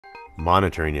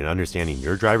Monitoring and understanding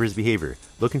your driver's behavior,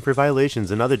 looking for violations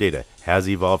and other data, has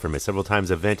evolved from a several times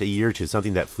event a year to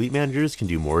something that fleet managers can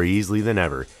do more easily than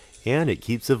ever. And it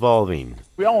keeps evolving.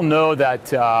 We all know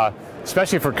that,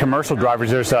 especially for commercial drivers,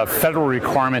 there's a federal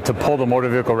requirement to pull the motor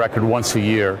vehicle record once a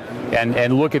year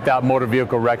and look at that motor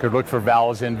vehicle record, look for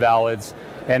valids, invalids,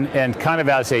 and kind of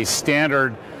as a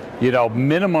standard,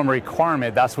 minimum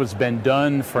requirement. That's what's been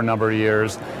done for a number of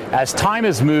years. As time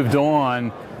has moved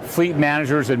on, fleet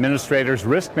managers, administrators,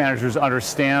 risk managers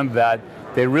understand that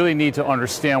they really need to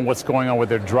understand what's going on with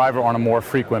their driver on a more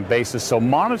frequent basis. So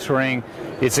monitoring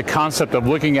is a concept of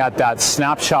looking at that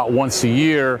snapshot once a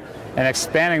year and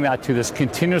expanding that to this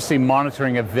continuously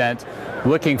monitoring event,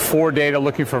 looking for data,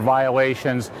 looking for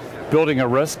violations, building a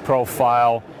risk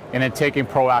profile, and then taking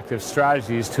proactive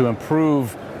strategies to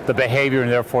improve the behavior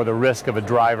and therefore the risk of a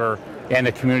driver and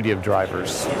a community of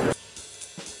drivers.